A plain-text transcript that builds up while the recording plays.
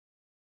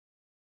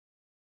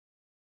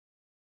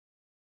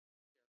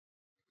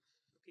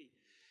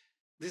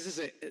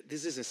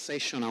This is a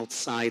session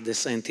outside the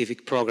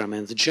scientific program,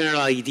 and the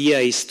general idea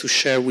is to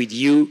share with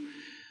you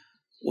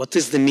what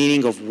is the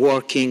meaning of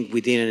working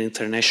within an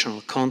international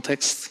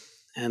context.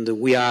 And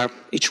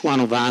each one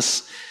of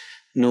us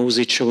knows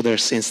each other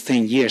since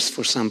 10 years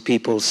for some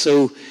people.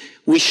 So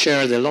we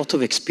shared a lot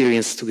of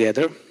experience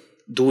together,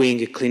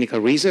 doing clinical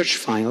research,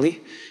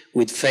 finally,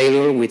 with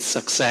failure, with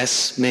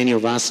success. Many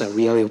of us are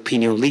really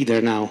opinion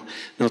leaders now,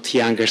 not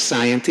younger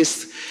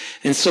scientists.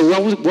 And so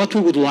what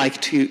we would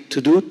like to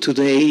do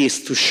today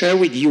is to share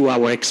with you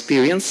our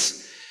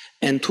experience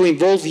and to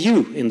involve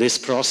you in this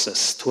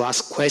process, to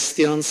ask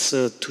questions,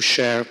 to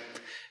share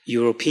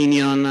your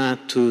opinion,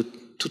 to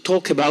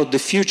talk about the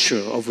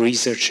future of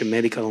research in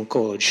medical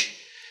oncology.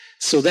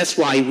 So that's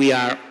why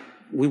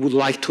we would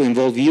like to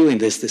involve you in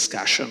this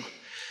discussion.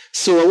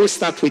 So I will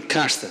start with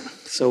Carsten.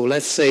 So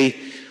let's say,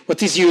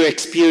 what is your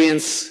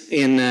experience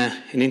in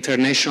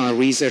international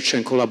research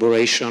and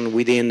collaboration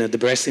within the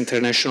Breast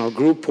International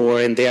Group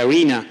or in the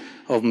arena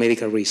of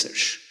medical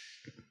research?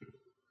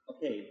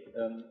 Okay.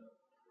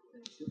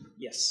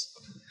 Yes.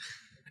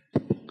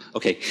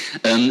 Okay.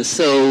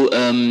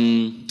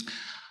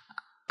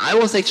 I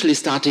was actually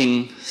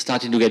starting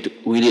to get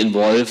really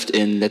involved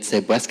in, let's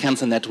say, breast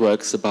cancer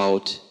networks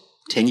about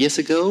 10 years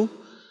ago,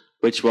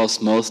 which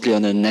was mostly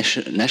on a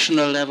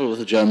national level with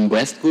the German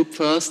Breast Group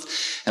first.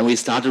 And we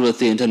started with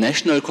the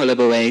international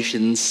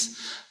collaborations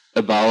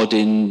about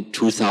in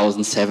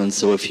 2007,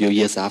 so a few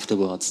years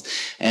afterwards.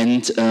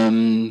 And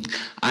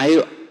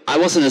I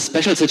was in a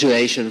special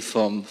situation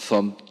from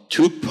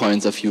 2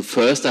 points of view.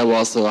 First, I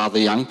was a rather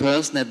young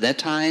person at that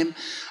time.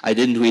 I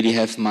didn't really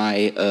have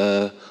my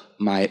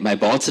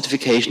board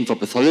certification for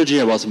pathology.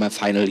 I was in my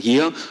final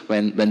year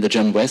when the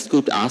German Breast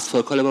Group asked for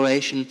a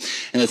collaboration.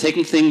 And the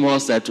second thing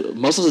was that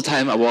most of the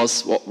time I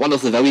was one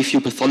of the very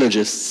few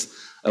pathologists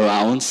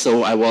around.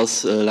 So I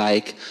was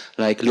like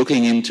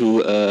looking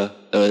into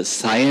a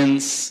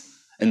science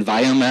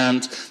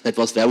environment that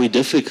was very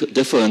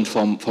different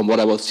from what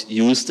I was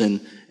used in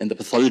the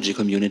pathology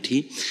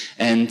community.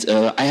 And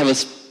I have a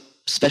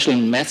special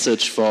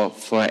message for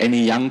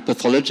any young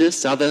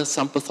pathologists. Are there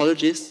some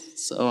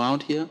pathologists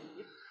around here?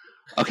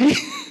 Okay,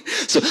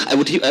 so I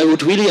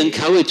would really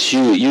encourage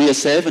you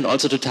yourself, and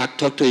also to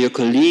talk to your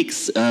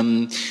colleagues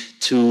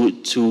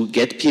to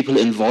get people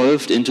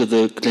involved into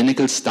the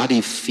clinical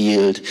study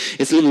field.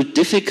 It's a little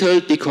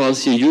difficult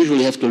because you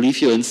usually have to leave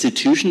your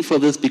institution for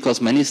this, because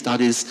many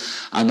studies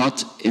are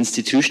not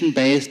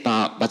institution-based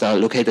but are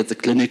located at the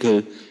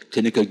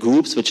clinical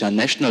groups, which are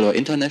national or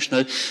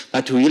international.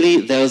 But really,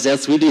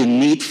 there's really a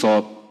need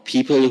for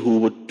people who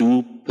would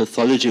do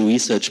pathology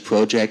research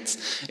projects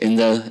in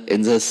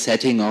the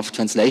setting of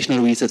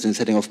translational research, in the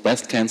setting of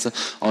breast cancer,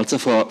 also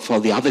for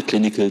the other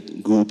clinical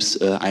groups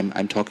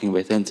I'm talking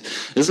with. And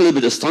it's a little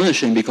bit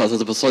astonishing, because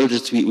as a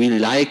pathologist we really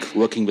like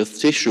working with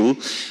tissue,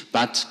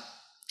 but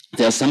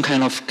there's some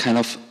kind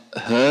of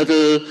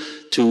hurdle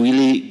to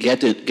really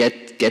get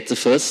the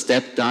first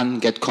step done,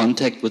 get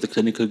contact with the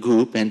clinical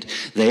group, and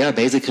they are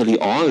basically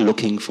all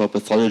looking for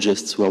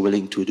pathologists who are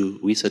willing to do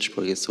research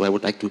projects. So I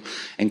would like to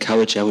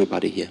encourage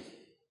everybody here.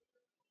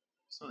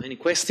 So any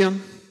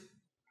question? Questions?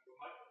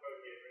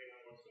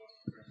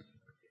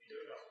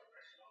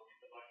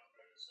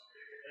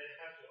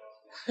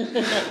 What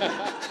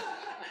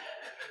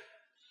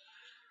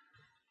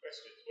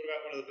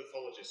about one of the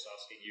pathologists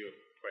asking you a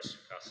question,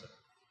 Carsten?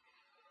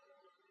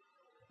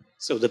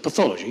 So the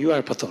pathology, you are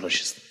a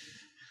pathologist.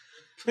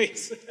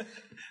 Please.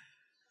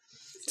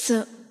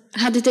 So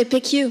how did they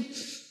pick you?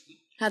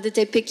 How did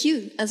they pick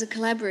you as a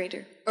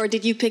collaborator? Or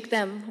did you pick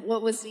them?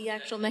 What was the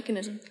actual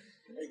mechanism?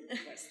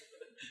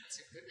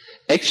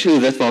 Actually,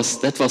 that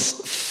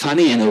was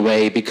funny in a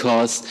way,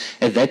 because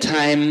at that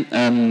time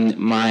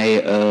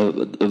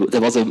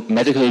there was a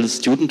medical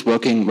student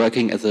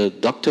working as a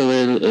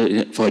doctoral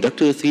for a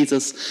doctoral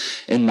thesis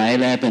in my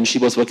lab, and she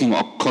was working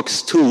on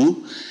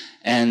COX-2,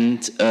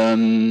 and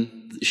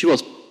she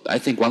was, I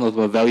think, one of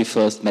the very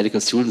first medical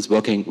students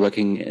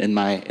working in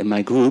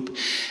my group.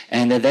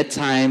 And at that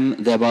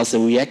time there was a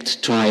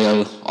REACT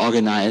trial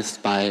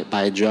organized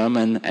by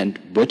German and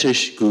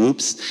British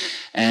groups,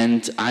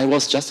 and I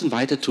was just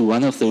invited to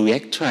one of the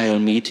REACT trial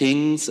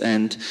meetings,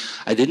 and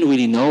I didn't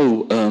really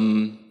know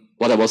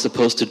what I was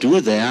supposed to do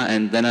there.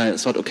 And then I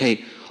thought,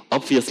 okay,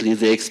 obviously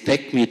they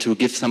expect me to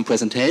give some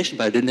presentation,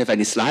 but I didn't have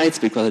any slides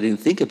because I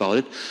didn't think about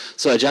it.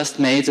 So I just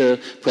made a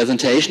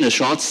presentation, a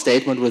short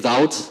statement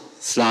without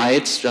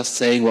slides, just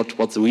saying what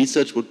the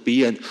research would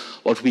be and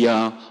what we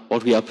are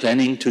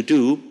planning to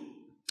do.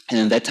 And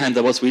at that time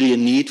there was really a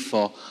need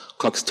for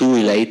COX-2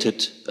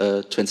 related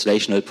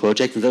translational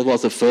project. And that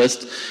was the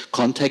first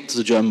contact to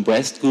the German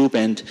Breast Group,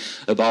 and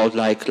about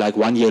like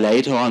 1 year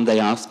later on they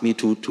asked me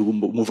to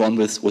move on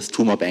with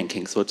tumor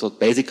banking. So it was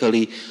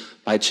basically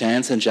by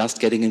chance and just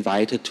getting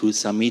invited to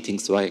some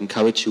meetings. So I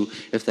encourage you,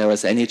 if there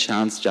is any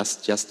chance,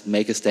 just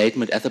make a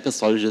statement as a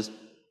pathologist,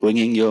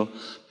 bringing your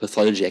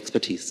pathology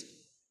expertise.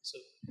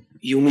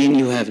 You mean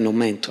you have no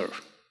mentor?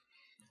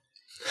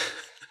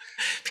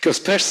 Because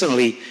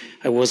personally,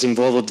 I was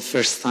involved the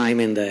first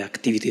time in the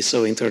activities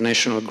of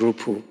international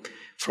group who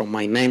from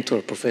my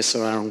mentor,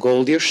 Professor Aaron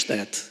Goldhirsch,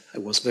 that I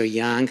was very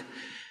young.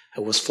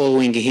 I was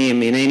following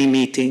him in any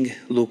meeting,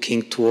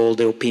 looking to all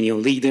the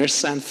opinion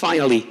leaders, and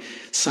finally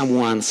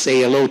someone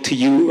say hello to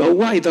you. Oh,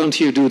 why don't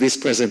you do this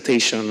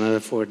presentation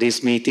for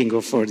this meeting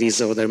or for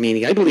this other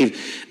meeting? I believe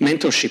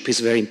mentorship is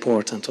very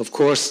important. Of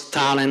course,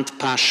 talent,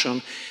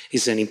 passion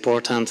is an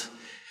important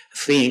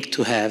thing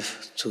to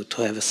have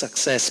a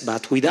success,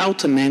 but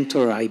without a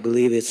mentor, I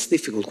believe it's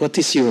difficult. What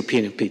is your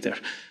opinion, Peter?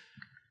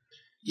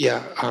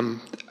 Yeah,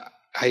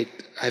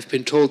 I've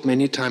been told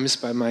many times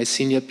by my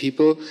senior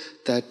people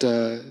that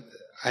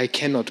I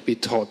cannot be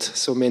taught,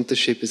 so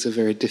mentorship is a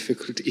very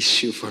difficult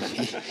issue for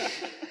me.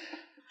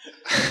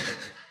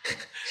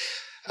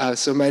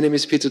 So my name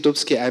is Peter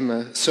Dubsky. I'm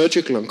a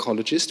surgical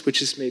oncologist,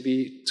 which is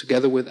maybe,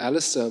 together with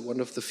Alastair, one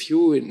of the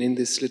few in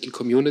this little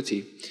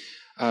community.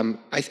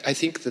 I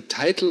think the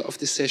title of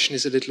this session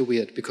is a little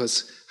weird,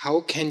 because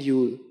how can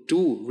you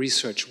do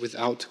research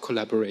without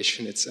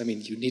collaboration?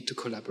 You need to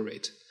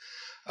collaborate.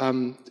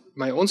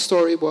 My own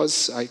story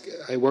was,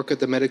 I work at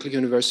the Medical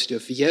University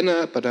of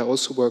Vienna, but I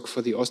also work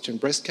for the Austrian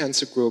Breast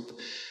Cancer Group.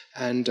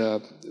 And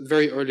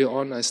very early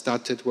on, I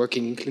started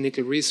working in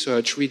clinical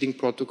research, reading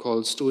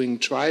protocols, doing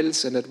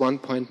trials. And at one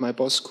point, my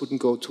boss couldn't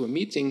go to a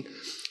meeting.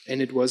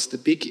 And it was the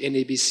big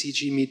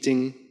NABCG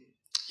meeting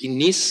in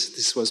Nice.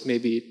 This was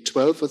maybe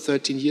 12 or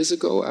 13 years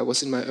ago. I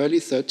was in my early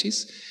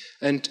 30s.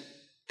 And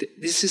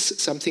this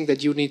is something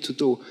that you need to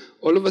do.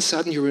 All of a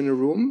sudden, you're in a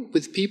room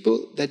with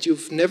people that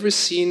you've never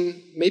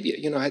seen.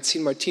 Maybe, I had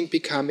seen Martin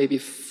Picard maybe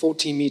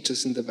 40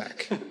 meters in the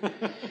back.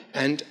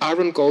 And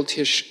Aaron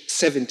Goldhirsch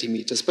 70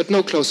 meters, but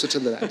no closer to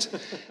that.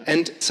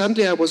 And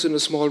suddenly I was in a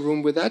small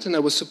room with that, and I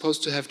was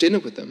supposed to have dinner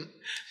with them.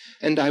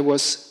 And I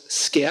was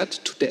scared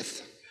to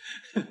death.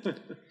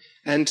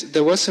 And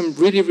there were some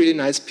really, really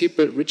nice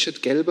people. Richard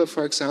Gelber,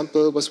 for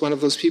example, was one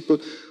of those people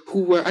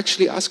who were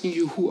actually asking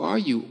you, who are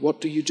you?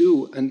 What do you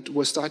do? And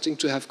were starting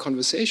to have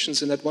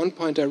conversations. And at one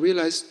point I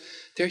realized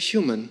they're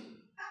human.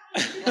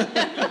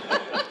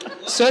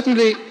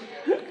 Certainly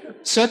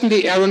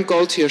Aaron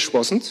Goldhirsch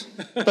wasn't,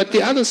 but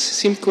the others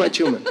seemed quite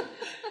human.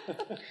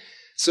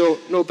 So,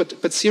 no,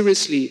 but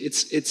seriously,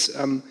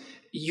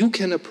 you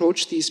can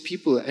approach these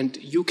people and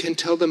you can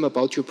tell them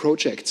about your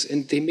projects,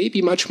 and they may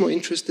be much more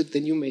interested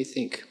than you may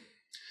think.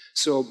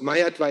 So my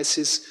advice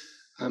is,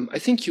 I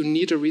think you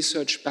need a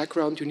research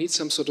background, you need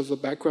some sort of a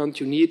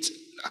background, you need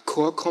a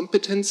core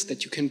competence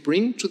that you can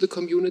bring to the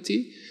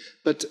community,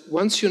 but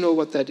once you know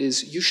what that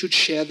is, you should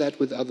share that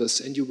with others,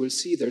 and you will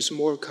see there's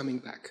more coming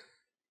back.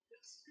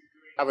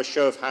 Have a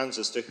show of hands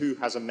as to who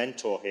has a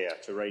mentor here,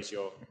 to raise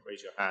your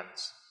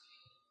hands.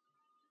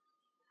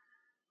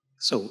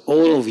 So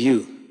all of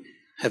you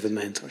have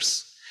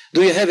mentors.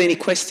 Do you have any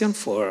question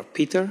for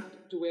Peter?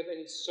 Do we have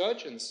any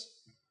surgeons?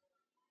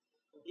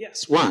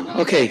 Yes, one.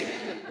 Okay.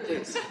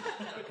 Please.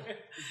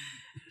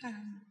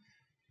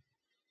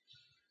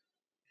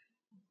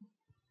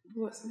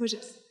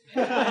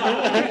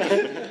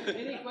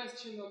 Any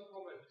question or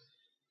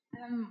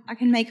comment? I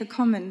can make a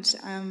comment.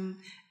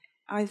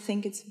 I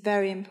think it's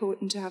very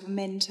important to have a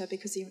mentor,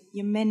 because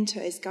your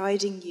mentor is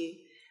guiding you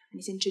and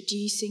is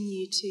introducing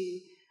you to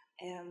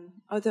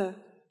other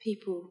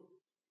people.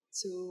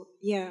 So,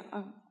 yeah,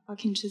 I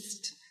can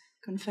just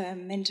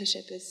confirm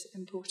mentorship is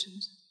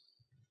important.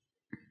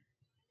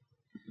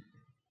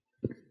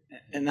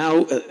 And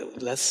now,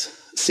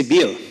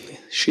 Sibylle.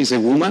 She's a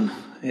woman.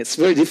 It's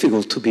very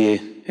difficult to be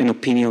an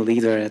opinion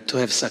leader, to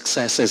have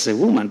success as a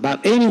woman.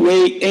 But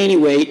anyway,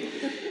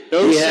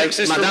 no, we have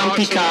Madame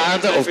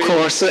Picard, of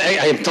course.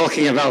 I am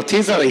talking about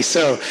Italy,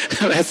 so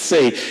let's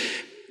say.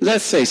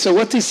 So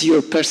what is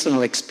your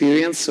personal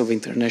experience of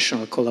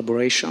international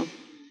collaboration?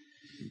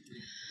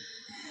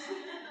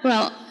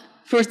 Well,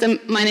 first,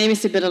 my name is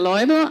Sibylle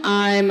Loibl.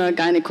 I'm a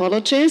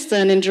gynecologist,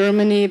 and in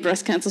Germany,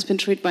 breast cancer has been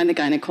treated by the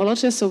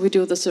gynecologist, so we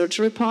do the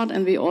surgery part,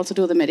 and we also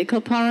do the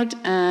medical part,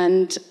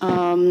 and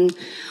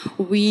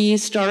we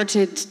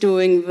started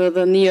doing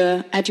the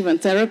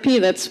neoadjuvant therapy.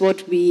 That's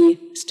what we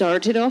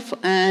started off,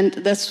 and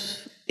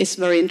this is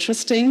very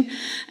interesting.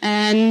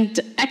 And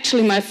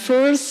actually, my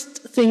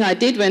first thing I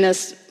did when I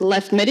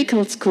left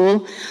medical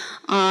school,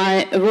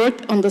 I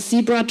worked on the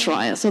ZEBRA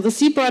trial. So the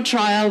ZEBRA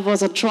trial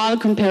was a trial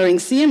comparing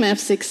CMF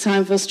 6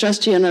 times with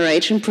just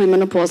generation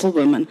premenopausal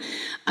women.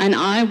 And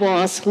I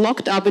was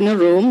locked up in a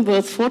room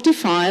with 40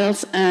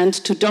 files and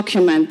to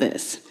document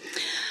this.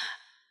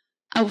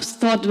 I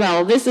thought,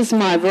 well, this is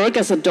my work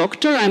as a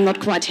doctor. I'm not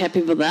quite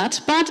happy with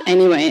that. But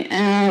anyway,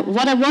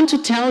 what I want to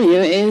tell you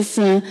is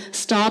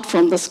start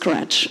from the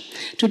scratch.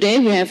 Today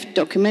we have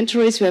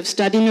documentaries, we have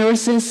study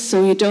nurses,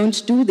 so you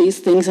don't do these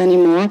things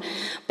anymore.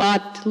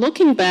 But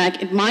looking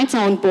back, it might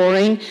sound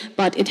boring,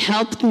 but it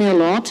helped me a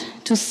lot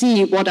to to see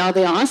what are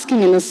they asking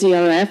in the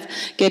CRF,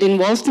 get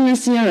involved in the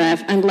CRF,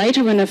 and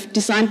later when I've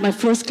designed my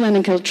first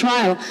clinical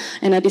trial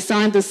and I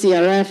designed the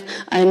CRF,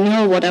 I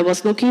know what I was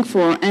looking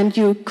for. And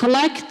you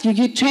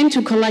tend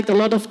to collect a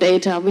lot of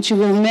data which you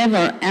will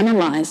never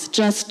analyze,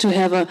 just to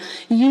have a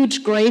huge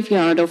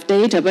graveyard of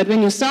data. But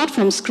when you start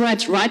from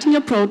scratch, writing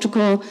your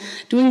protocol,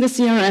 doing the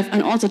CRF,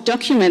 and also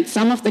document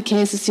some of the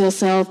cases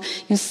yourself,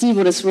 you see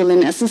what is really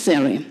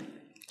necessary.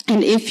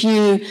 And if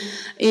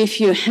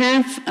you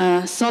have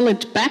a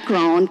solid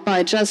background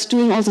by just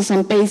doing also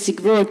some basic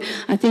work,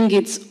 I think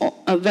it's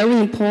very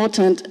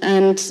important,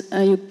 and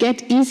you get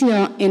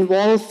easier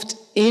involved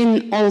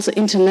in also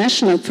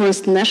international,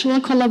 first national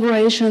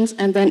collaborations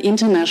and then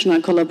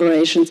international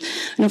collaborations.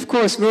 And of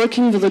course,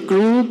 working with a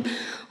group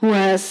who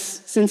has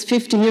since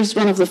 15 years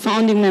one of the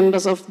founding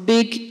members of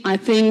BIG, I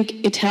think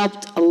it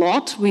helped a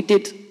lot. We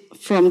did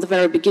from the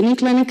very beginning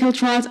clinical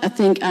trials. I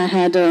think I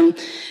had a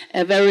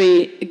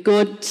very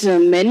good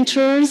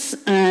mentors,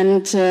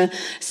 and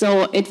so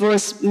it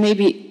was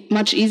maybe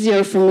much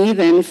easier for me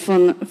than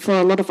for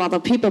a lot of other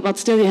people, but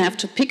still you have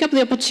to pick up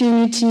the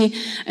opportunity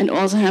and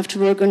also have to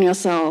work on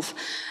yourself.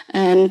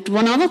 And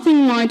one other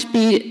thing might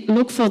be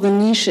look for the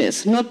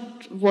niches, not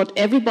what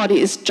everybody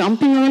is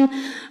jumping on,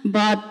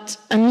 but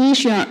a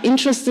niche you are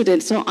interested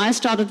in. So I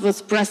started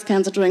with breast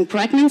cancer during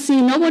pregnancy.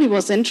 Nobody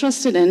was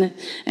interested in it.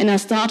 And I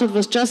started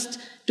with just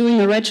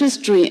doing a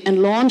registry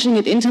and launching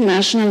it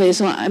internationally.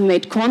 So I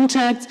made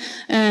contacts,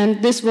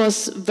 and this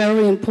was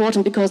very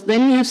important because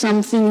then you have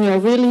something you're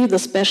really the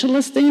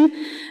specialist in,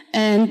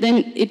 and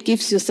then it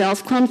gives you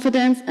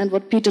self-confidence. And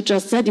what Peter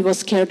just said, he was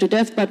scared to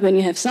death, but when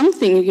you have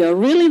something, you're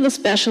really the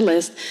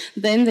specialist,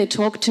 then they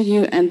talk to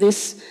you, and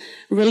this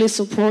really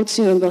supports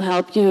you and will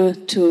help you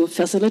to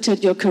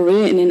facilitate your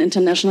career in an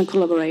international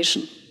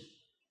collaboration.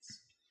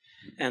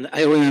 And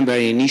I remember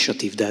an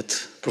initiative that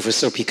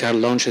Professor Picard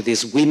launched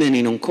is Women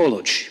in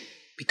Oncology,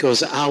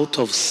 because out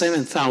of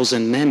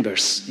 7,000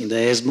 members in the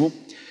ESMO,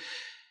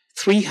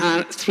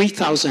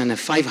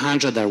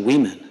 3,500 are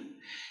women,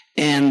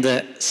 and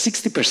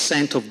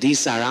 60% of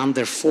these are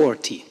under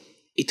 40.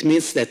 It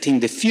means that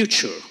in the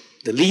future,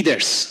 the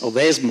leaders of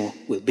ESMO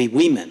will be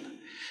women.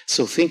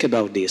 So think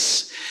about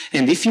this.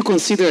 And if you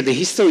consider the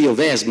history of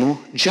ESMO,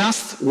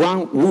 just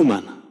one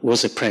woman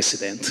was a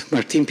president,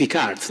 Martine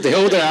Picard. The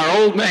other are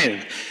all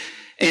men.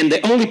 And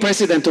the only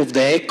president of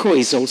the ECHO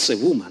is also a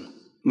woman,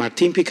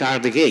 Martine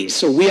Picard again.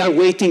 So we are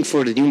waiting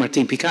for the new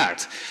Martine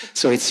Picard.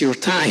 So it's your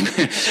time.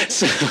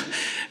 So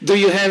do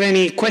you have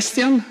any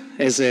question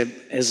as a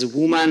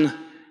woman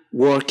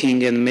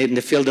working in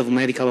the field of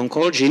medical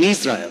oncology in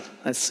Israel,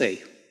 let's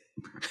say?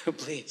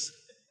 Please.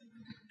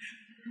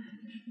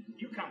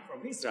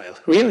 Israel.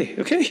 Really?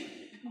 Okay.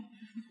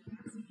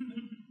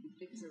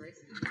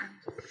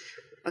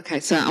 Okay,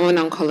 so I'm an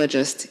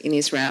oncologist in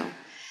Israel.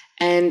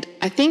 And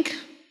I think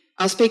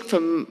I'll speak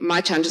from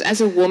my challenges. As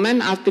a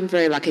woman, I've been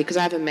very lucky because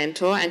I have a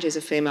mentor and she's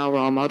a female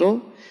role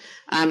model.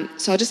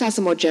 So I'll just ask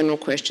a more general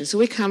question. So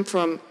we come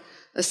from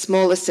a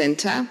smaller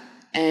centre,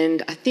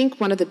 and I think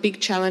one of the big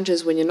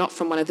challenges when you're not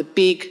from one of the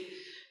big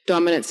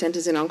dominant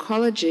centres in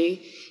oncology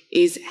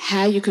is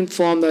how you can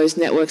form those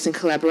networks and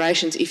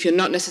collaborations if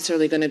you're not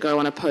necessarily going to go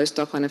on a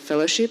postdoc, on a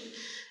fellowship.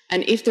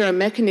 And if there are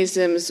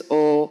mechanisms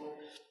or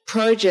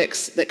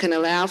projects that can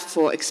allow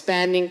for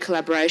expanding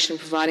collaboration,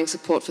 providing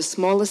support for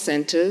smaller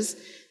centres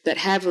that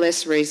have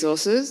less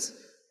resources,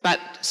 but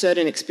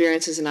certain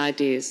experiences and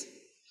ideas.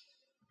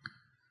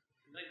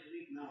 I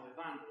believe now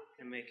Evandro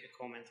can make a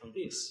comment on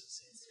this,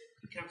 since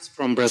he comes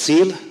from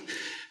Brazil.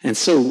 And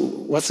so,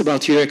 what's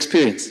about your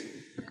experience?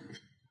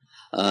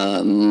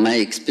 My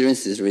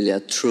experience is really a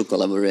true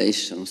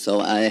collaboration. So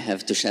I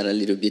have to share a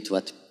little bit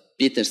what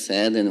Peter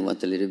said and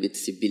what a little bit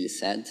Sibylle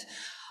said.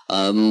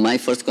 My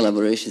first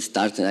collaboration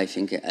started, I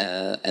think,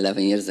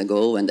 11 years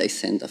ago, when I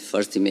sent a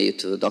first email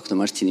to Dr.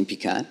 Martine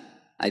Picard.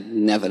 I'd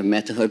never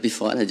met her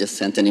before. I just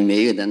sent an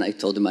email, then I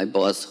told my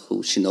boss,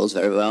 who she knows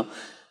very well,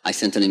 I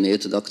sent an email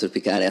to Dr.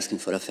 Picard asking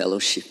for a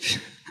fellowship.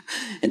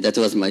 And that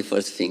was my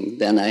first thing.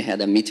 Then I had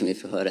a meeting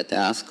with her at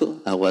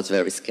ASCO. I was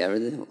very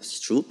scared, it was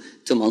true.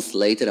 2 months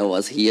later, I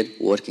was here,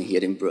 working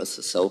here in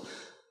Brussels. So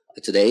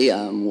today,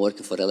 I'm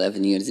working for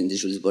 11 years in the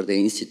Jules Bordet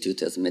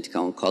Institute as a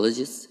medical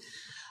oncologist.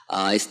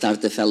 I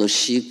started a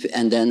fellowship,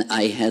 and then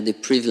I had the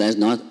privilege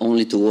not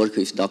only to work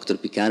with Dr.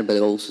 Picard,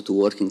 but also to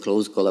work in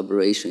close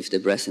collaboration with the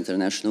Breast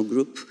International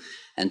Group,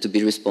 and to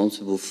be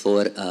responsible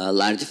for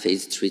large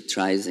phase 3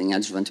 trials in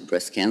adjuvant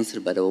breast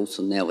cancer, but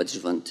also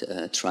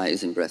neoadjuvant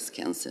trials in breast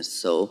cancer.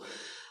 So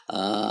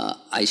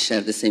I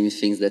share the same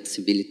things that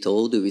Sibylle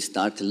told. We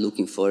started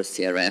looking for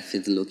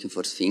CRFs, looking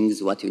for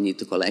things, what you need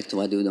to collect,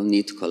 what you don't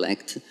need to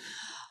collect.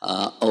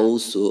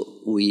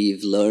 Also,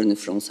 we've learned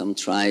from some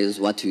trials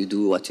what you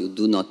do, what you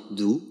do not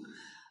do,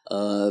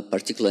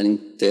 particularly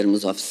in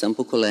terms of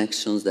sample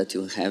collections, that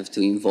you have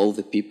to involve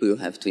the people, you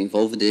have to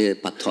involve the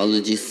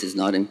pathologists. It's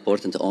not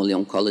important only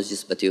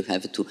oncologists, but you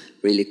have to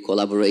really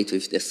collaborate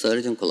with the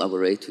surgeon,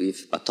 collaborate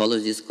with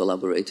pathologists,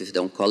 collaborate with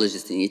the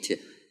oncologist in each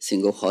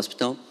single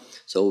hospital.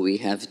 So we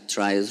have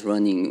trials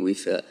running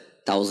with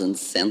 1,000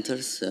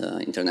 centers,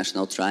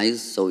 international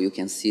trials, so you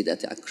can see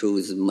that accrue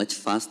is much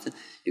faster.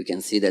 You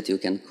can see that you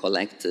can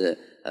collect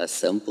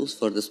samples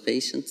for those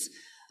patients.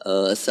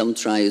 Some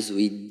trials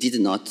we did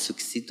not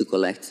succeed to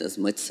collect as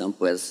much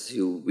sample as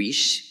you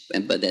wish,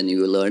 but then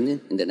you learn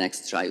it. In the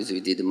next trials we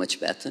did much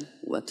better,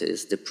 what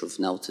is the proof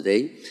now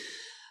today.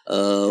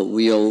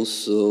 We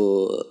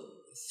also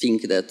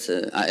think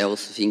that, I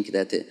also think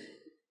that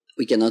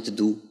we cannot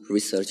do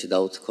research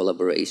without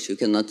collaboration. You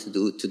cannot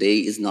do, today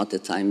is not the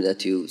time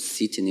that you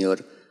sit in your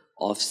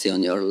office,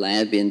 on your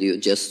lab, and you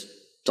just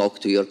talk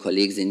to your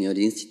colleagues in your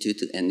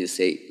institute and you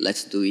say,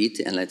 let's do it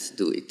and let's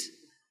do it.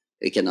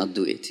 We cannot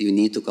do it. You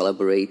need to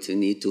collaborate. You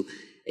need to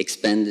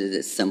expand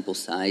the sample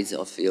size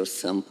of your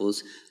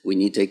samples. We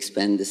need to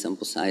expand the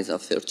sample size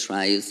of your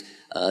trials.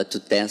 To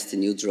test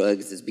new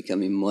drugs is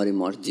becoming more and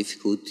more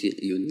difficult.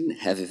 You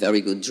have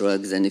very good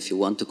drugs, and if you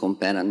want to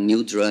compare a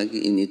new drug,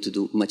 you need to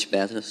do much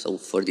better. So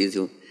for this,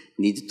 you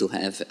need to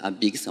have a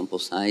big sample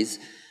size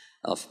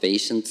of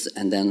patients,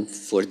 and then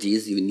for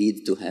this, you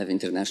need to have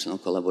international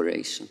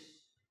collaboration.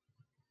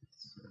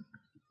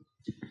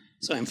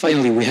 So, and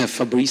finally, we have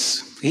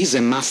Fabrice. He's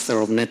a master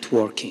of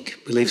networking,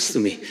 believes to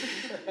me.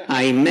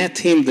 I met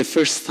him the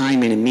first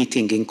time in a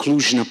meeting in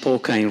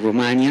Cluj-Napoca in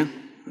Romania.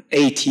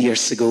 8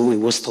 years ago, he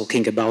was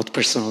talking about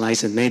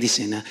personalized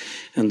medicine.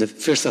 And the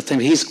first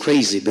attempt, he's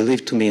crazy,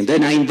 believe to me. And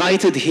then I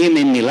invited him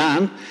in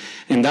Milan,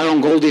 and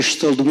Aaron Goldish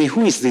told me,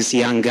 who is this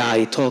young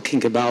guy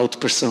talking about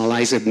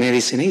personalized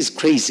medicine? He's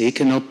crazy, he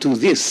cannot do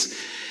this.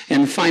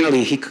 And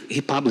finally, he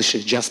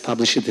just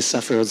published the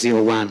Sufferer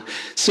 01.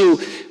 So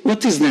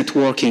what is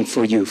networking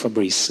for you,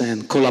 Fabrice,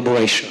 and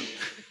collaboration?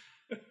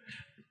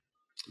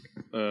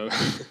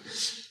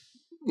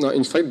 No,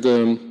 in fact,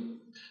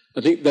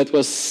 I think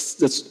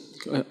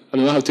I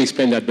don't know how to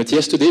explain that, but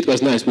yesterday it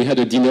was nice. We had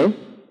a dinner,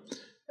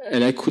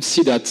 and I could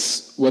see that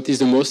what is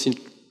the most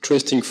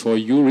interesting for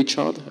you,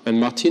 Richard, and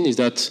Martin, is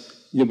that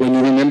when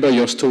you remember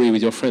your story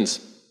with your friends.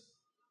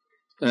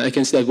 I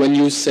can see that when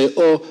you say,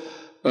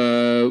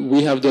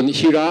 we have done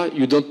HIRA,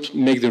 you don't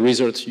make the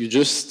result. You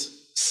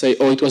just say,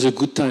 it was a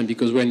good time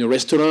because we're in a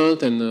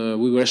restaurant and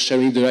we were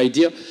sharing the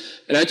idea.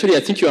 And actually,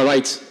 I think you are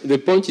right. The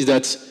point is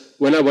that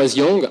when I was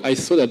young, I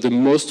thought that the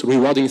most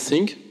rewarding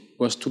thing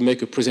was to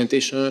make a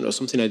presentation or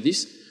something like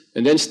this.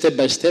 And then step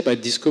by step, I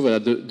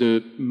discovered that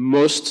the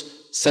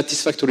most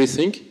satisfactory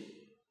thing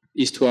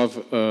is to have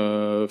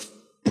a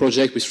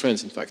project with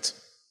friends, in fact.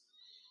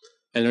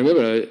 And I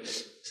remember,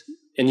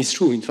 and it's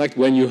true, in fact,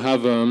 when you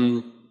have,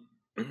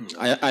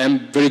 I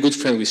am very good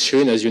friend with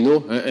Shirin, as you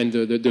know, and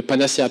the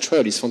Panacea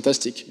trial is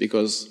fantastic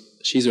because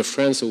she's a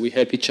friend, so we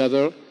help each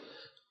other.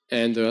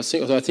 And I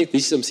think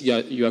this is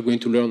something you are going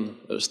to learn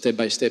step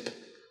by step.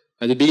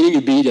 At the beginning,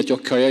 you believe that your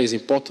career is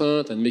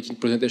important and making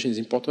presentation is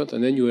important,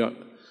 and then you're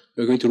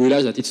going to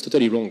realize that it's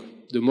totally wrong.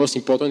 The most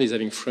important is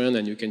having friends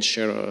and you can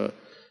share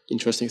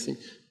interesting things.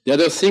 The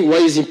other thing, why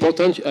is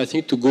important, I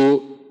think, to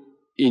go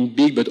in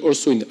big but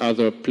also in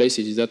other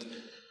places is that,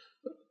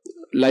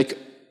 like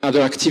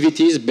other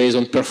activities based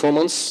on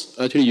performance,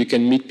 actually you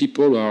can meet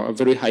people who are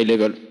very high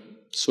level.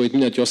 So it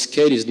means that your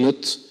scale is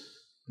not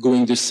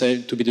going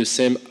to be the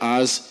same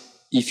as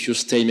if you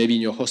stay maybe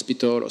in your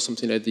hospital or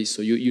something like this.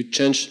 So you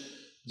change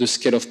the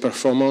scale of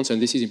performance,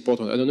 and this is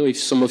important. I don't know if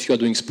some of you are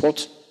doing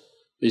sport.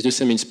 It's the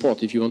same in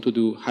sport. If you want to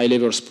do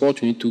high-level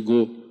sport, you need to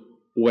go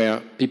where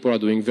people are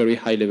doing very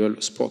high-level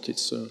sport.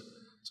 It's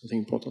something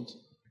important.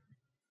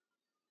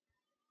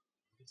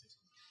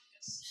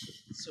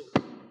 So,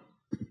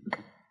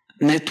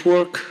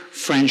 network,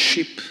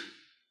 friendship,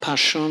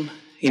 passion,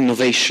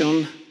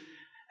 innovation,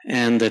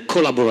 and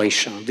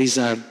collaboration. These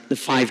are the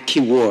 5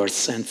 key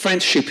words, and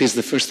friendship is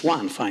the first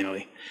one,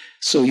 finally.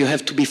 So you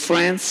have to be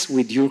friends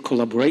with your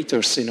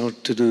collaborators in order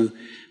to do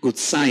good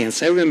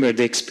science. I remember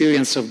the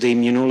experience of the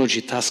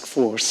immunology task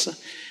force.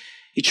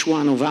 Each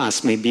one of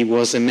us maybe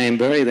was a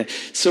member.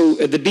 So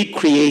the BIG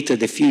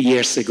created a few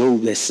years ago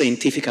the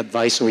Scientific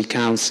Advisory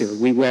Council.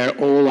 We were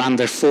all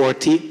under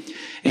 40,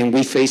 and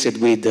we faced it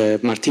with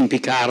Martin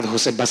Picard,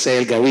 Jose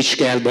Baselga, Rich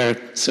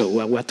Gelber. So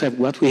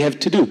what we have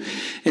to do?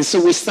 And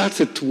so we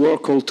started to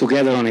work all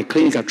together on a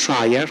clinical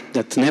trial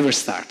that never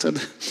started,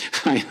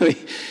 finally.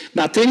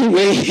 But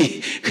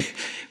anyway,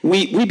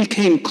 we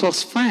became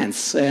close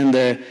friends,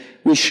 and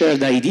we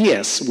shared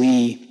ideas.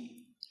 We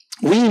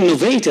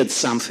innovated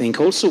something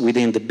also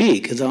within the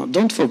BIG.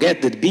 Don't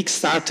forget that BIG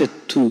started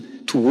to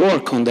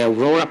work on the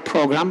Aurora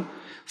program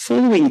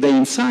following the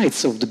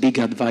insights of the BIG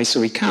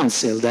Advisory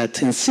Council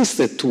that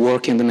insisted to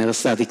work in the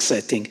metastatic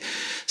setting.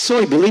 So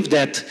I believe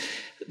that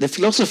the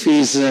philosophy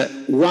is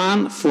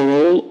one for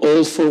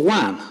all for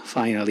one,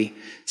 finally.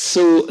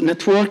 So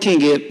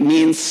networking, it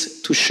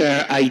means to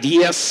share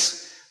ideas,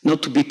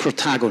 not to be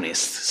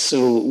protagonists.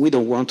 So we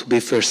don't want to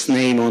be first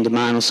name on the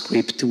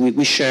manuscript.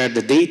 We share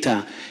the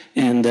data,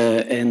 and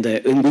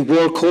we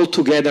work all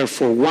together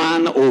for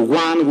one, or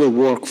one will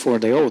work for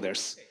the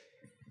others.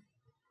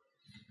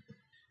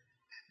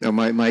 No,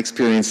 my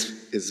experience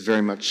is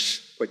very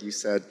much what you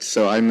said.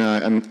 So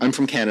I'm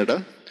from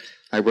Canada.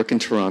 I work in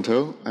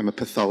Toronto. I'm a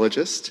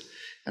pathologist,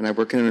 And I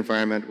work in an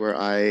environment where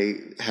I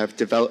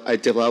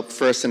developed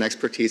first an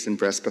expertise in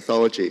breast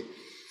pathology.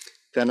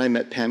 Then I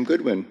met Pam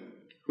Goodwin,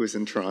 who is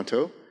in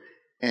Toronto.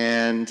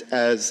 And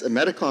as a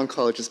medical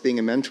oncologist, being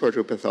a mentor to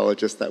a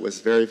pathologist, that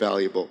was very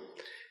valuable.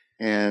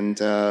 And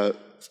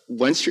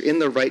once you're in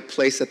the right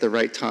place at the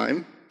right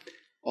time,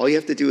 all you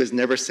have to do is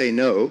never say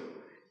no,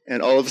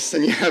 and all of a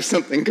sudden you have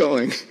something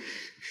going.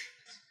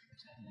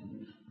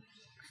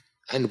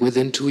 And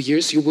within 2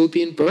 years, you will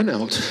be in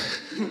burnout.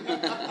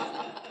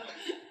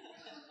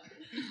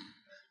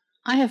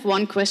 I have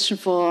one question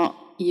for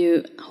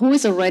you. Who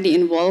is already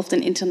involved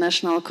in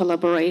international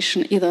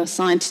collaboration, either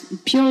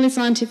purely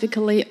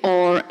scientifically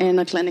or in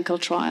a clinical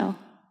trial?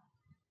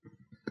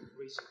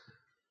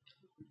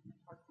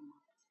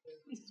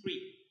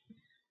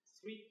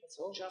 Three, that's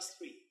all? Just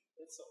three,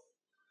 that's all.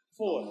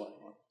 Four.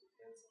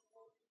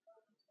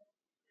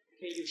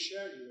 Can you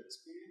share your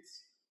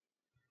experience?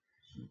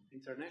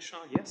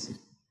 International, yes?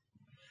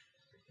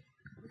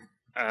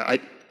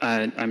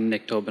 I'm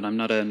Nick Tobin. I'm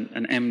not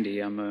an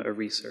MD, I'm a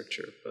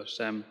researcher. But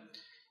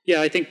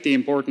yeah, I think the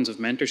importance of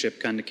mentorship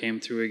kind of came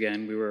through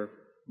again. We were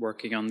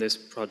working on this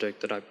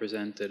project that I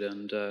presented,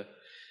 and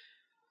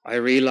I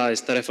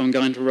realized that if I'm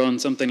going to run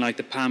something like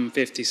the PAM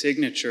 50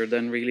 signature,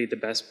 then really the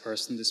best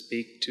person to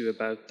speak to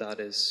about that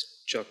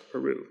is Chuck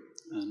Peru.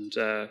 And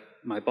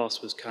my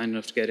boss was kind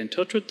enough to get in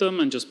touch with them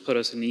and just put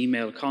us in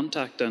email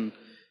contact, and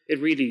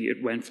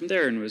it went from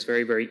there, and it was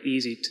very, very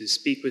easy to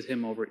speak with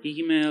him over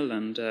email,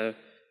 and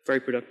very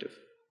productive.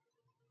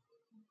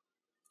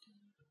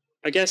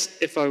 I guess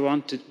if I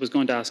was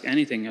going to ask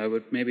anything, I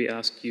would maybe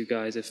ask you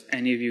guys if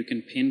any of you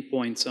can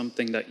pinpoint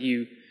something that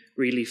you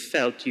really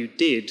felt you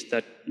did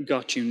that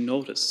got you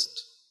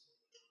noticed.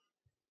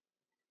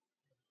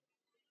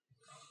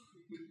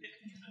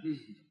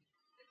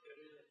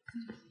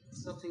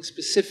 Something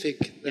specific.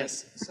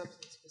 Yes.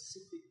 Something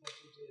specific that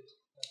you did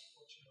that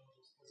got you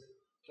noticed. Was it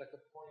like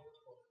a point?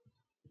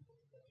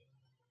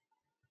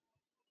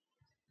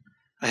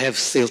 I have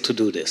still to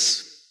do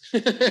this.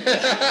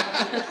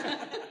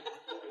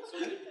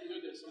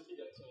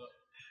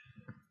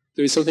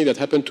 There is something that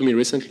happened to me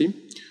recently.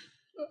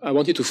 I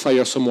wanted to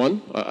fire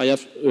someone. I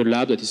have a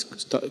lab that is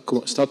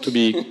start to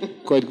be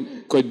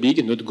quite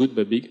big, not good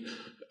but big.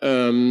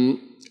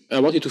 I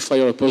wanted to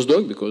fire a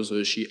postdoc because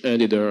she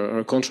ended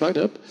her contract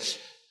up,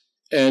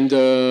 and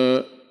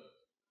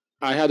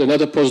I had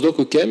another postdoc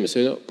who came and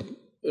said,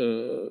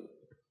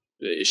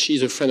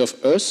 "She's a friend of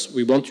us.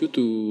 We want you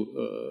to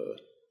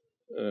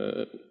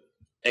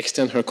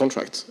extend her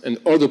contract." And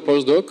all the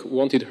postdoc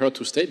wanted her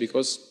to stay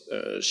because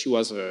she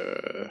was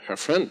her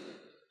friend.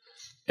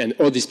 And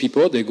all these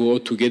people, they go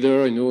out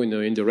together,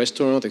 in the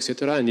restaurant,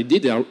 etc. And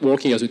indeed, they are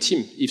working as a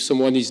team. If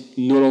someone is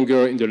no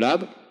longer in the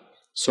lab,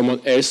 someone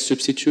else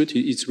substitute.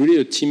 It's really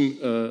a team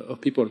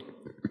of people.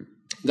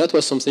 That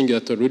was something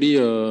that really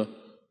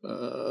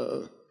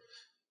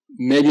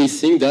made me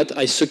think that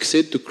I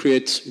succeed to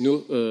create,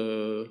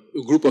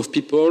 a group of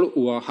people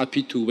who are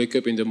happy to wake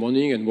up in the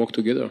morning and work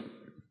together.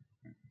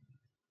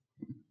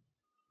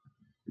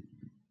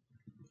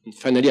 And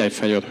finally, I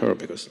fired her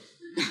because.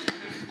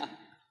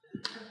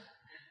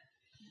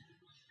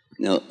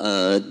 No,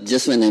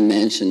 just when I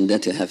mentioned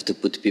that you have to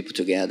put people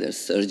together,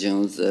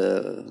 surgeons,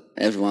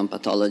 everyone,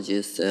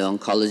 pathologists,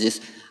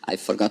 oncologists, I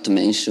forgot to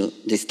mention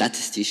the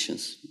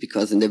statisticians,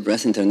 because in the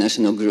Breast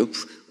International Group,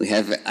 we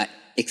have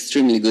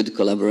extremely good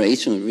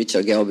collaboration.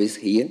 Richard Gelb is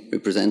here,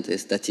 represent a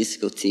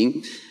statistical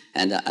team,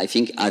 and I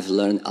think I've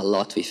learned a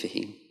lot with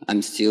him.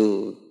 I'm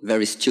still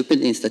very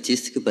stupid in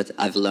statistics, but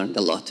I've learned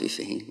a lot with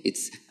him.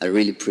 It's a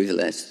really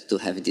privilege to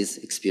have this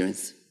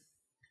experience.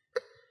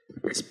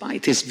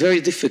 Despite it's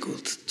very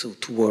difficult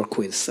to work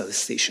with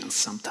statisticians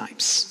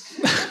sometimes.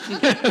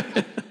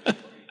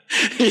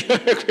 You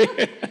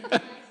agree?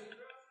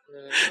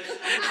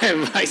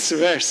 And vice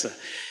versa.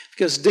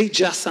 Because they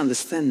just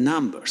understand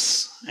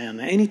numbers. And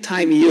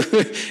anytime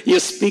you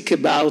speak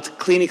about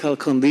clinical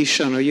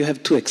condition or you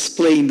have to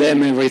explain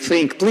them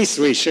everything, please,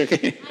 Richard.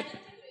 Okay?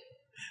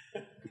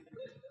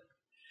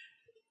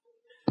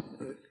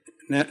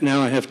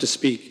 Now I have to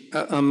speak.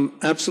 I'm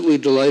absolutely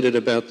delighted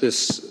about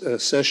this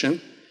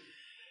session.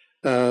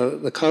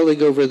 The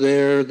colleague over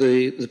there,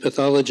 the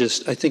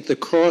pathologist, I think the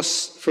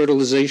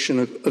cross-fertilization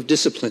of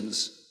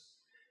disciplines,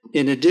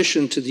 in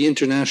addition to the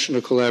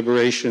international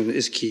collaboration,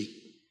 is key.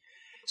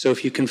 So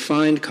if you can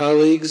find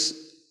colleagues,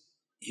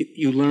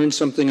 you learn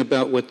something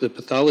about what the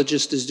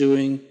pathologist is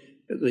doing,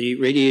 the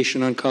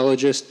radiation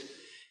oncologist.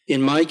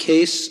 In my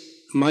case,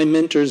 my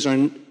mentors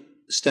are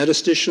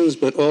statisticians,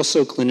 but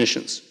also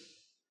clinicians.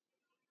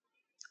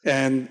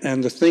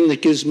 And the thing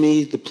that gives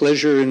me the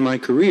pleasure in my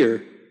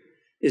career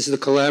is the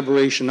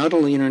collaboration, not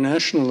only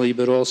internationally,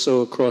 but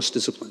also across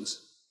disciplines.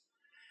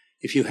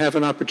 If you have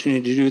an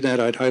opportunity to do that,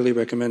 I'd highly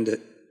recommend it.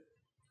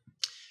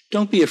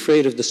 Don't be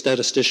afraid of the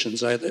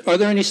statisticians either. Are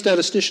there any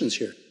statisticians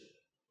here?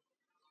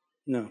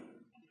 No.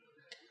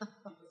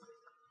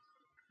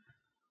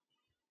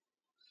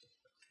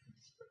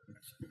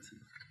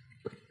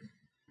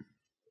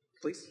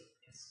 Please.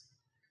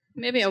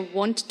 Maybe I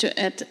want to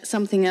add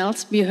something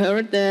else. We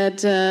heard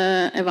that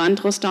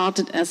Evandro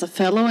started as a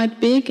fellow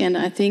at BIG, and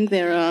I think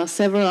there are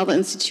several other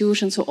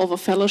institutions who offer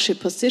fellowship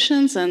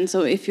positions. And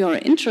so if you're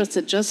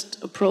interested,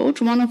 just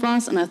approach one of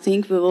us, and I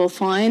think we will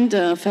find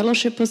a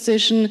fellowship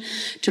position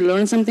to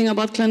learn something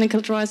about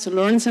clinical trials, to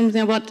learn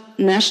something about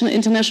national,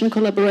 international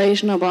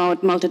collaboration,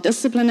 about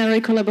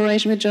multidisciplinary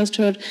collaboration we just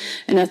heard.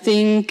 And I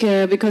think,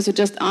 because you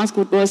just asked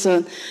what was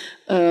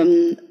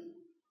an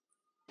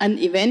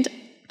event,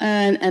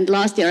 and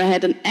last year I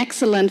had an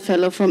excellent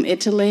fellow from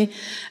Italy,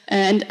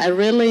 and I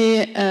really,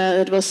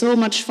 it was so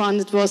much fun.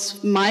 It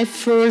was my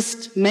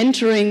first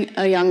mentoring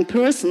a young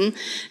person,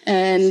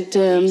 and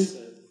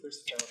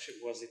first fellowship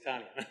was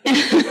Italian.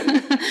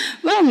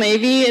 well,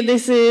 maybe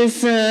this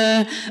is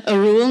a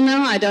rule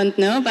now, I don't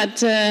know,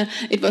 but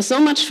it was so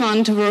much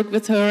fun to work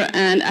with her,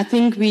 and I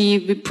think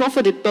we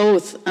profited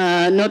both,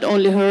 not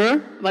only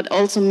her, but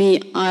also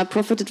me. I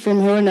profited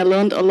from her, and I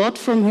learned a lot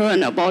from her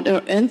and about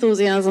her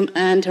enthusiasm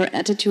and her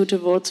attitude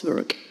towards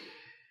work.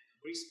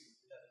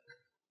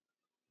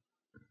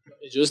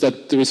 It's just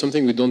that there is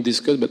something we don't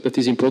discuss, but that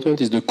is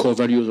important, is the core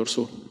values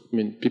also. I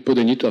mean, people,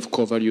 they need to have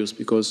core values,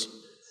 because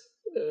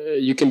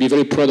you can be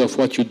very proud of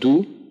what you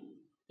do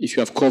if you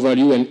have core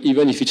value, and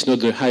even if it's not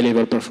the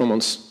high-level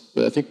performance.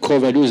 But I think core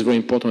value is very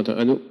important.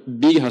 I know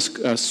BIG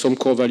has some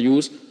core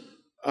values.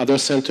 Other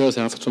centers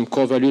have some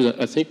core values.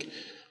 I think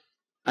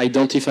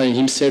identifying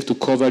himself to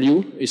core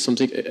value is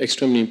something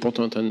extremely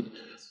important. And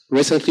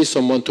recently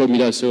someone told me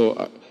that,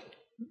 so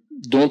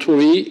don't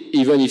worry,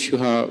 even if you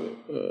are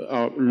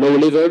low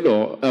level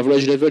or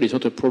average level, it's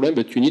not a problem,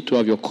 but you need to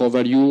have your core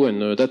value,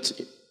 and that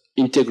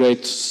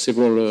integrates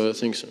several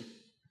things.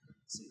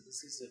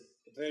 This is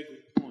a very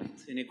good point.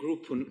 In a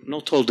group,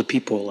 not all the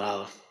people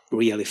are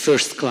really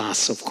first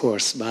class, of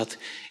course, but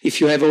if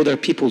you have other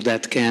people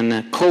that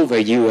can cover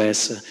you,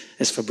 as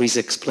Fabrice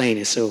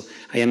explained, so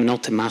I am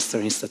not a master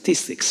in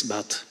statistics,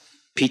 but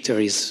Peter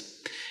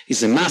is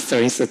a master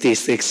in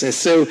statistics,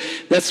 so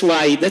that's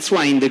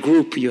why in the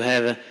group you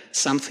have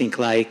something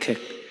like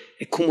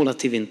a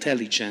cumulative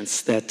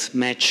intelligence that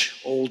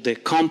match all the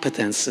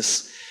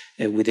competences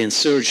within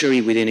surgery,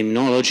 within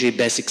immunology,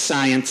 basic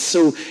science.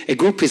 So a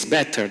group is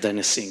better than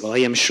a single. I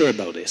am sure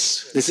about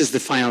this. This is the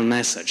final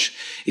message.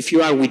 If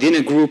you are within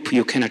a group,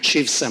 you can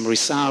achieve some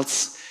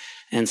results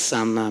and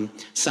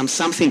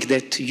something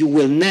that you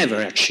will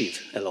never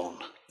achieve alone.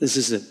 This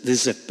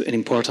is an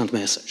important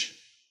message.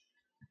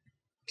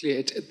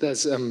 It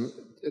does.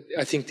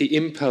 I think the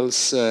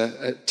Impulse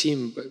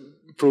team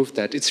proved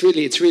that it's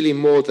really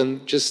more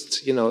than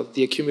just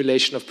the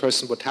accumulation of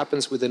person. What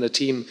happens within a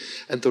team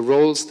and the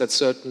roles that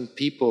certain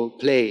people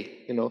play,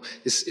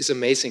 is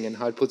amazing, and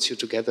how it puts you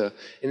together.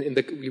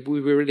 We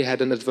really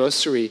had an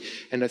adversary,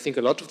 and I think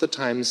a lot of the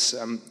times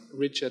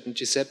Richard and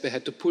Giuseppe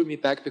had to pull me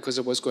back because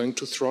I was going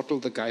to throttle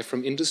the guy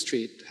from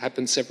industry. It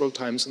happened several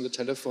times on the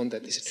telephone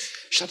that he said,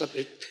 "Shut up,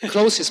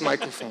 close his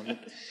microphone."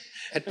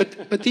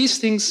 But these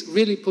things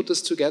really put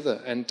us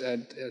together, and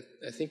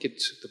I think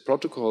the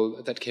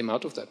protocol that came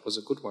out of that was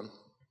a good one.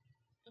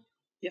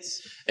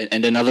 Yes.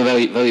 And another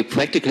very, very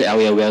practical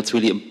area where it's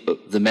really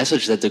the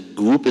message that the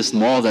group is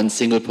more than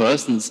single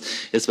persons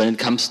is when it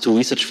comes to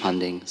research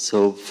funding.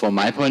 So from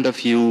my point of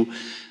view,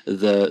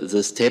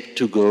 the step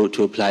to go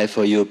to apply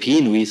for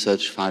European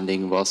research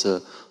funding was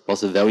a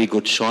very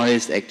good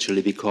choice,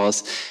 actually,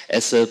 because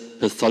as a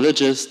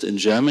pathologist in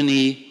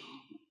Germany,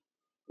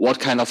 what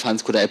kind of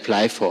funds could I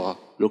apply for?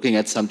 Looking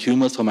at some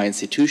tumors for my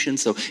institution,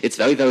 so it's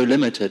very, very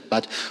limited.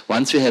 But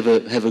once you have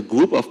a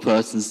group of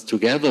persons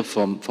together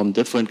from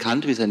different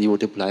countries and you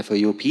would apply for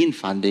European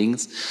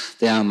fundings,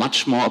 there are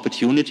much more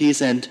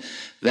opportunities. And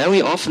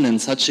very often in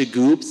such a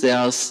group, there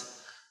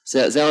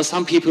are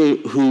some people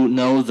who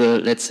know the,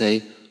 let's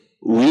say,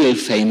 real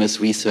famous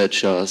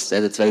researchers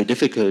that it's very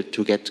difficult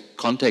to get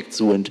contact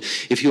to. And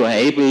if you are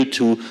able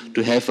to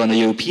have on a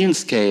European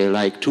scale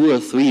like 2 or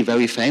 3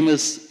 very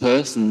famous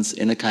persons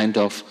in a kind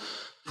of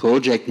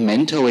project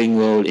mentoring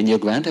role in your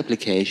grant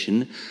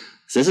application,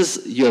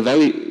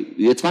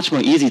 it's much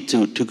more easy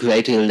to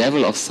create a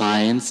level of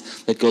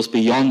science that goes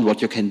beyond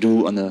what you can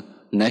do on a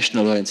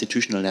national or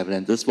institutional level.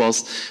 And this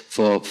was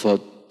for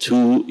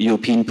 2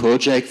 European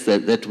projects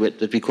that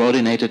we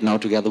coordinated now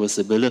together with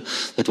Sibylle.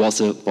 That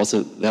was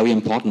a very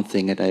important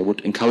thing, and I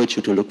would encourage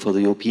you to look for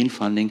the European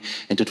funding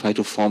and to try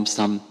to form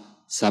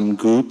some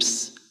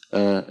groups,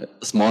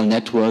 small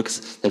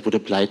networks that would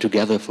apply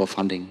together for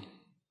funding.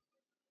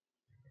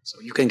 So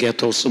you can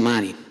get also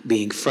money,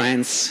 being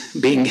friends,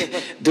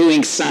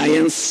 doing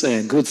science,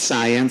 good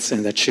science,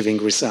 and achieving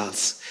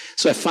results.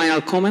 So a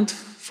final comment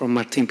from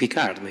Martin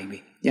Picard,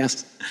 maybe.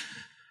 Yes?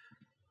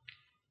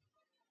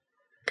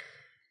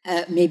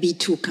 Maybe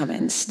 2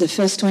 comments. The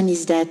first one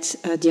is that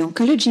the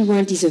oncology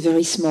world is a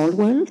very small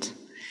world.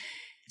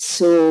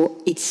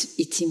 So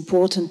it's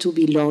important to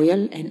be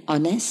loyal and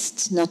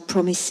honest, not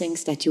promise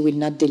things that you will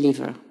not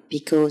deliver.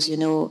 Because,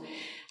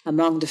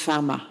 among the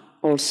pharma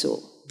also,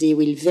 they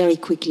will very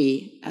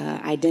quickly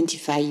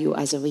identify you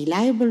as a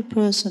reliable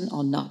person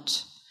or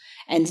not.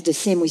 And the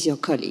same with your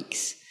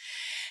colleagues.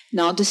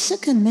 Now, the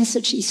second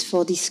message is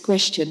for this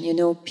question, you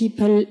know,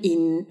 people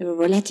in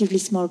relatively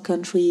small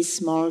countries,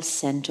 small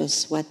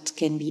centers, what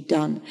can be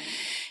done?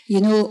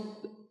 You know,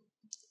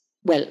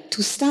 well,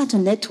 to start a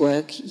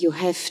network, you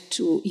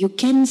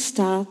can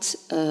start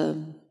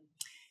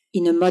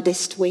in a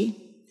modest way.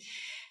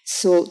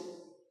 So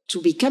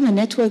to become a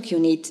network, you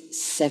need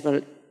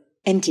several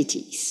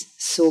entities.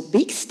 So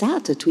Big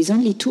started with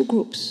only 2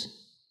 groups.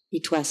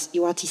 It was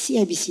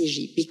URTC,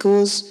 IBCG,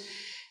 because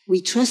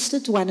we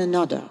trusted one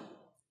another.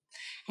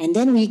 And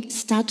then we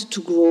started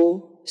to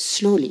grow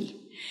slowly.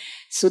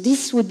 So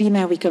this would be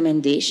my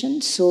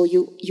recommendation. So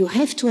you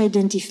have to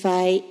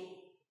identify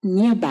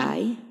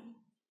nearby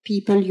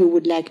people you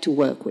would like to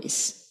work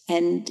with.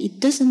 And it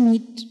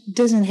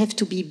doesn't have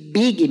to be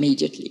big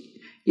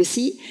immediately. You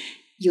see,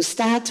 you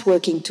start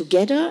working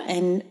together,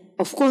 and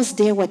of course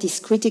there what is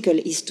critical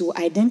is to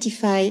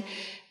identify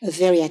a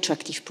very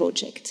attractive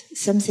project,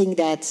 something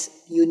that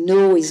you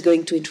know is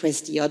going to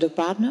interest the other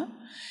partner,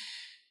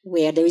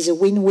 where there is a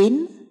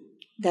win-win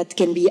that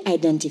can be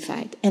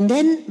identified. And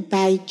then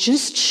by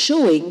just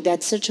showing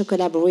that such a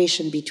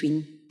collaboration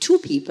between 2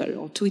 people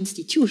or 2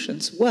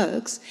 institutions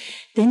works,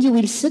 then you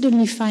will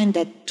suddenly find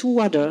that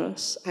 2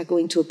 others are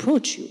going to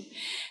approach you.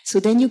 So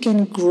then you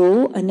can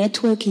grow a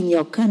network in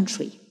your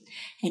country.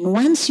 And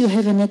once you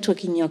have a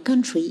network in your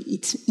country,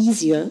 it's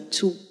easier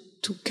to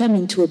come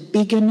into a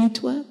bigger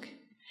network.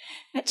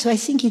 So I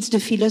think it's the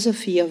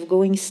philosophy of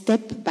going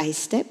step by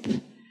step,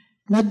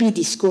 not be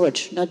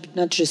discouraged,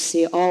 not just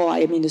say, oh, I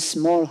am in a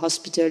small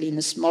hospital in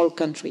a small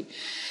country.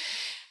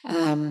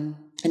 And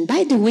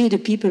by the way, the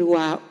people who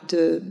are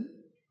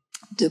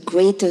the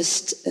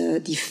greatest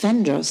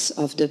defenders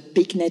of the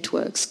big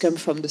networks come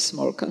from the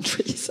small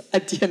countries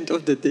at the end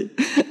of the day.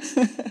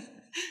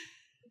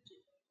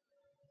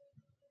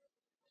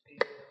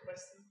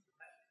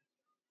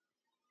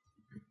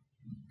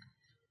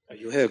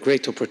 You had a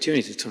great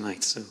opportunity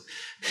tonight, so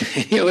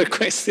any other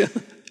question?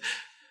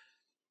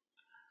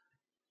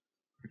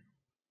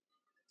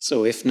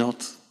 So if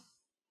not,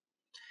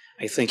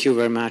 I thank you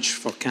very much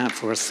for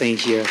staying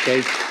here,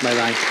 okay?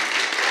 Bye-bye.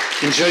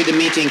 Enjoy the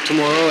meeting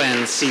tomorrow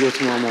and see you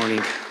tomorrow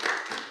morning.